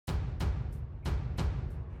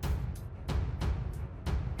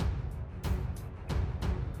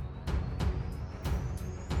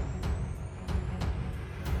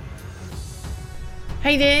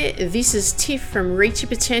Hey there, this is Tiff from Reach Your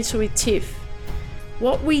Potential with Tiff.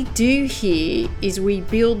 What we do here is we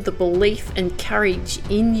build the belief and courage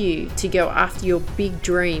in you to go after your big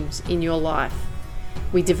dreams in your life.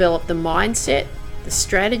 We develop the mindset, the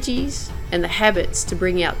strategies, and the habits to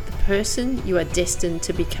bring out the person you are destined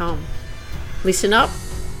to become. Listen up,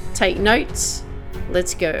 take notes,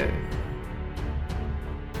 let's go.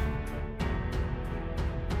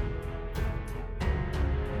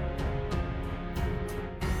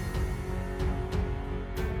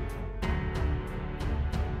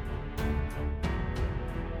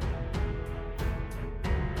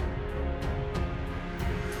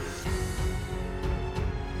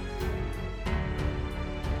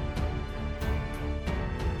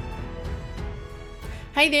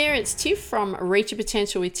 Hey there, it's Tiff from Reach Your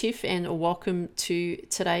Potential with Tiff, and welcome to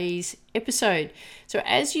today's episode. So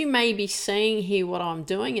as you may be seeing here, what I'm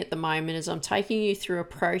doing at the moment is I'm taking you through a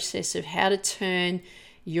process of how to turn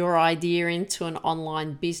your idea into an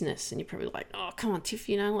online business. And you're probably like, oh, come on, Tiff,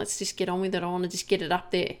 let's just get on with it. I want to just get it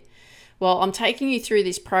up there. Well, I'm taking you through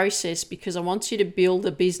this process because I want you to build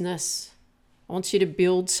a business. I want you to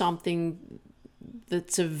build something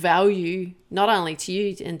that's of value, not only to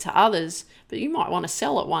you and to others, but you might want to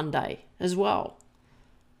sell it one day as well.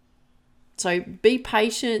 So be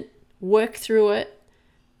patient, work through it,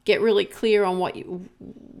 get really clear on what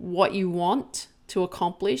you want to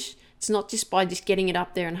accomplish. It's not just by just getting it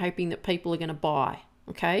up there and hoping that people are going to buy,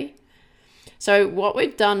 okay? So what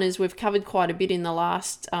we've done is we've covered quite a bit in the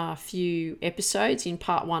last few episodes in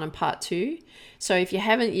part 1 and part 2. So if you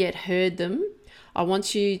haven't yet heard them, I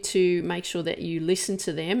want you to make sure that you listen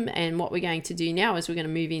to them, and what we're going to do now is we're going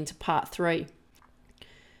to move into part 3.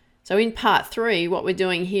 So in part 3, what we're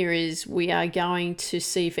doing here is we are going to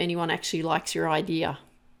see if anyone actually likes your idea.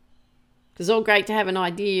 Because it's all great to have an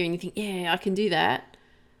idea and you think, yeah, I can do that,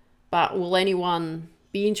 but will anyone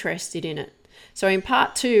be interested in it? So in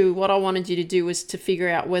part 2, what I wanted you to do was to figure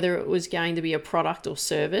out whether it was going to be a product or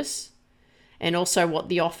service, and also what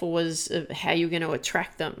the offer was, of how you're going to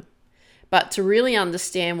attract them. But to really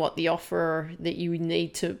understand what the offer that you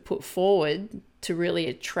need to put forward to really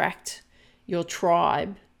attract your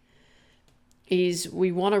tribe is,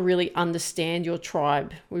 we want to really understand your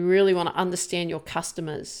tribe. We really want to understand your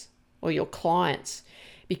customers or your clients,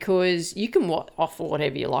 because you can offer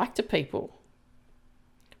whatever you like to people.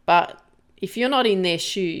 But if you're not in their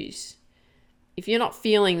shoes, if you're not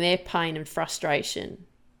feeling their pain and frustration,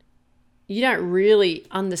 you don't really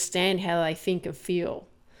understand how they think and feel.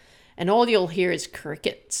 And all you'll hear is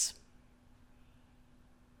crickets.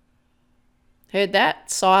 Heard that?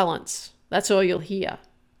 Silence. That's all you'll hear.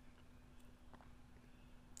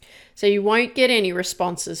 So you won't get any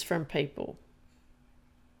responses from people,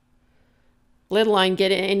 let alone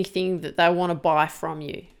get anything that they want to buy from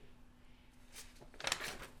you.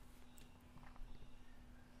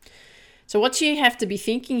 So what you have to be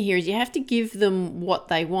thinking here is you have to give them what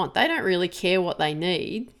they want. They don't really care what they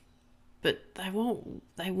need, but they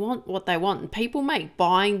want what they want. And people make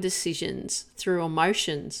buying decisions through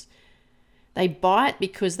emotions. They buy it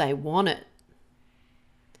because they want it,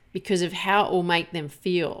 because of how it will make them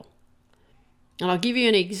feel. And I'll give you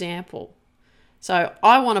an example. So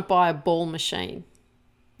I want to buy a ball machine.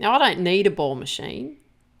 Now, I don't need a ball machine.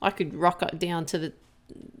 I could rock it down to the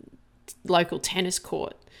local tennis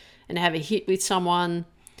court and have a hit with someone,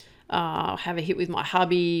 have a hit with my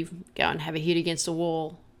hubby, go and have a hit against the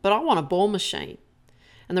wall. But I want a ball machine.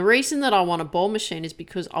 And the reason that I want a ball machine is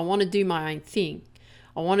because I want to do my own thing.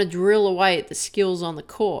 I want to drill away at the skills on the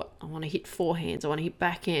court. I want to hit forehands. I want to hit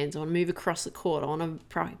backhands. I want to move across the court. I want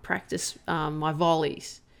to practice my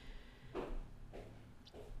volleys.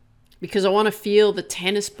 Because I want to feel the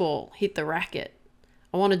tennis ball hit the racket.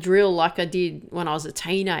 I want to drill like I did when I was a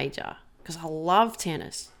teenager, because I love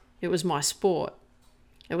tennis. It was my sport.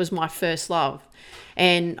 It was my first love.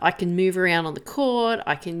 And I can move around on the court.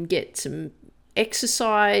 I can get some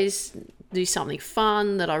exercise, do something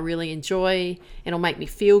fun that I really enjoy. It'll make me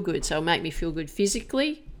feel good. So it'll make me feel good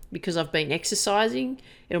physically because I've been exercising.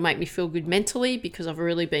 It'll make me feel good mentally because I've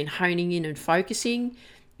really been honing in and focusing.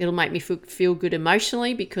 It'll make me feel good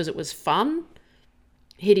emotionally because it was fun.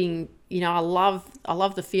 Hitting, I love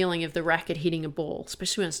the feeling of the racket hitting a ball,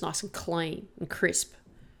 especially when it's nice and clean and crisp.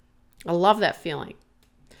 I love that feeling.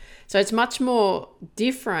 So it's much more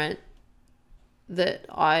different that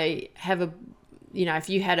I have if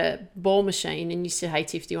you had a ball machine and you said, hey,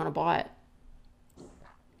 Tiff, do you want to buy it?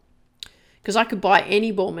 Because I could buy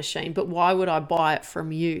any ball machine, but why would I buy it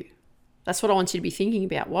from you? That's what I want you to be thinking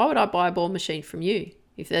about. Why would I buy a ball machine from you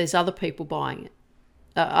if there's other people buying it?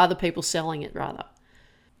 Other people selling it, rather.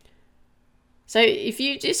 So if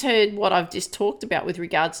you just heard what I've just talked about with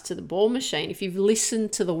regards to the ball machine, if you've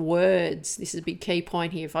listened to the words, this is a big key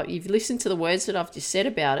point here. If you've listened to the words that I've just said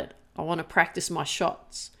about it, I want to practice my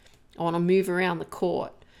shots. I want to move around the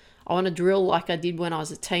court. I want to drill like I did when I was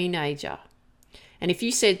a teenager. And if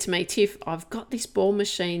you said to me, Tiff, I've got this ball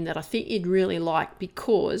machine that I think you'd really like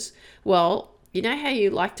because, well, you know how you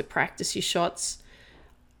like to practice your shots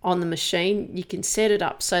on the machine? You can set it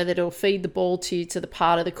up so that it'll feed the ball to you to the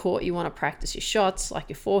part of the court you want to practice your shots, like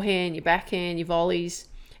your forehand, your backhand, your volleys.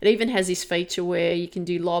 It even has this feature where you can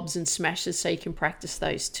do lobs and smashes so you can practice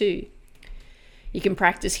those too. You can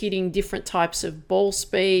practice hitting different types of ball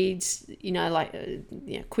speeds, like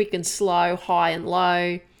quick and slow, high and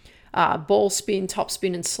low, ball spin, top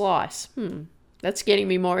spin and slice. That's getting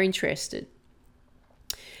me more interested.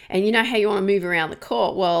 And you know how you want to move around the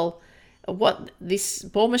court? Well, what this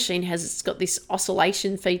ball machine has, it's got this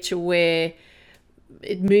oscillation feature where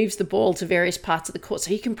it moves the ball to various parts of the court.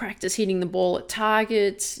 So you can practice hitting the ball at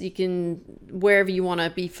targets. You can, wherever you want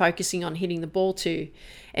to be focusing on hitting the ball to.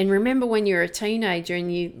 And remember when you're a teenager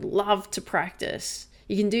and you love to practice,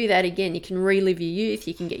 you can do that again. You can relive your youth.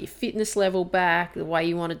 You can get your fitness level back, the way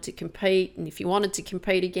you wanted to compete. And if you wanted to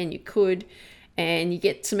compete again, you could. And you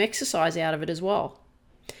get some exercise out of it as well.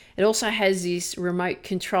 It also has this remote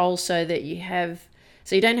control so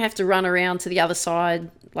you don't have to run around to the other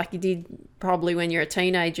side like you did probably when you're a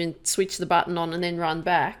teenager and switch the button on and then run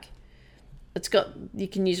back. You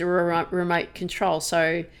can use a remote control,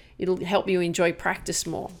 so it'll help you enjoy practice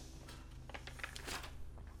more.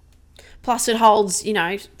 Plus it holds,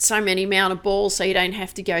 so many amount of balls so you don't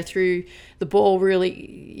have to go through the ball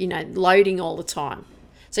really, loading all the time.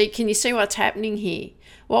 So can you see what's happening here?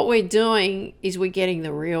 What we're doing is we're getting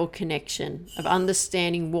the real connection of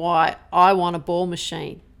understanding why I want a ball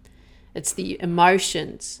machine. It's the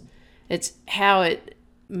emotions. It's how it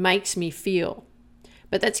makes me feel.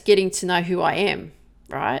 But that's getting to know who I am,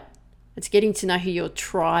 right? It's getting to know who your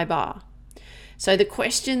tribe are. So the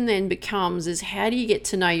question then becomes is how do you get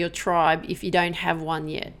to know your tribe if you don't have one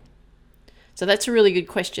yet? So that's a really good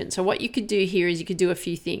question. So what you could do here is you could do a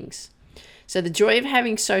few things. So the joy of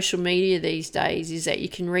having social media these days is that you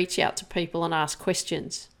can reach out to people and ask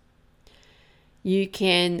questions. You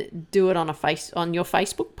can do it on your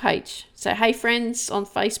Facebook page. So, hey friends on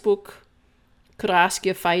Facebook, could I ask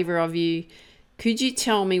you a favor of you? Could you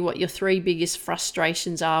tell me what your 3 biggest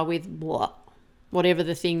frustrations are with blah, whatever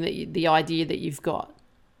the thing the idea that you've got?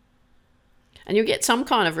 And you'll get some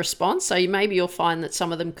kind of response. So maybe you'll find that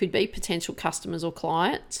some of them could be potential customers or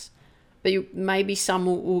clients. But maybe some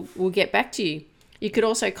will get back to you. You could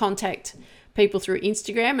also contact people through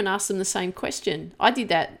Instagram and ask them the same question. I did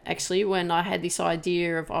that actually when I had this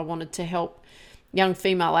idea of I wanted to help young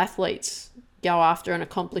female athletes go after and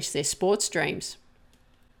accomplish their sports dreams.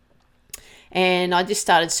 And I just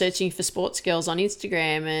started searching for sports girls on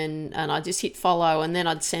Instagram and I just hit follow and then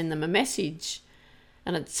I'd send them a message.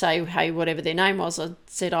 And I'd say, hey, whatever their name was, I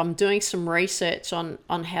said, I'm doing some research on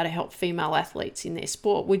how to help female athletes in their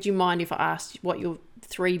sport. Would you mind if I asked what your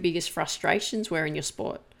 3 biggest frustrations were in your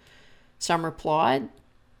sport? Some replied,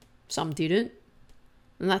 some didn't.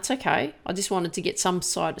 And that's okay. I just wanted to get some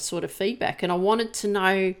sort of feedback. And I wanted to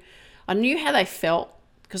know, I knew how they felt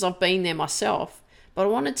because I've been there myself, but I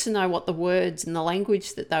wanted to know what the words and the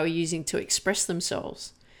language that they were using to express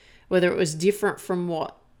themselves, whether it was different from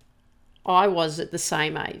what I was at the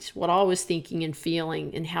same age, what I was thinking and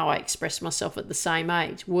feeling and how I expressed myself at the same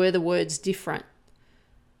age. Were the words different?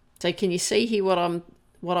 So can you see here what I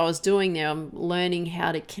was doing there? I'm learning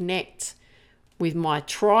how to connect with my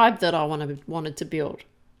tribe that I wanted to build.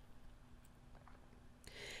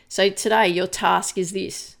 So today your task is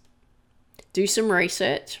this. Do some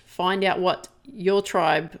research, find out what your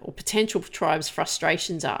tribe or potential tribe's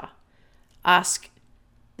frustrations are. Ask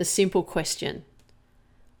the simple question.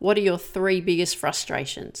 What are your 3 biggest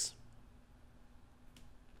frustrations?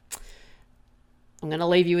 I'm going to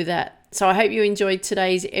leave you with that. So I hope you enjoyed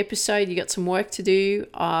today's episode. You got some work to do.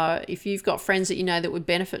 If you've got friends that you know that would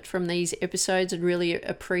benefit from these episodes, I'd really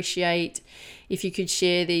appreciate if you could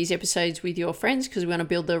share these episodes with your friends because we want to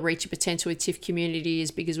build the Reach Your Potential with Tiff community as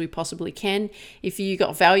big as we possibly can. If you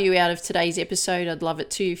got value out of today's episode, I'd love it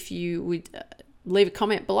too. If you would leave a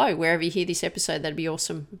comment below wherever you hear this episode, that'd be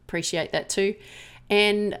awesome. Appreciate that too.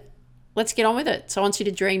 And let's get on with it. So I want you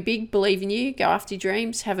to dream big, believe in you, go after your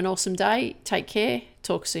dreams, have an awesome day, take care,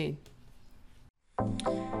 talk soon.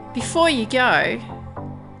 Before you go,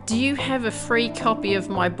 do you have a free copy of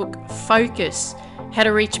my book, Focus, How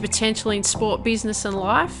to Reach Your Potential in Sport, Business and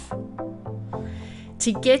Life?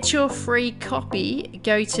 To get your free copy,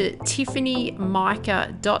 go to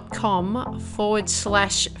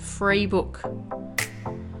tiffanymica.com/free book.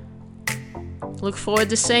 Look forward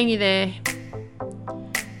to seeing you there.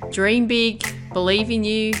 Dream big, believe in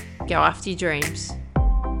you, go after your dreams.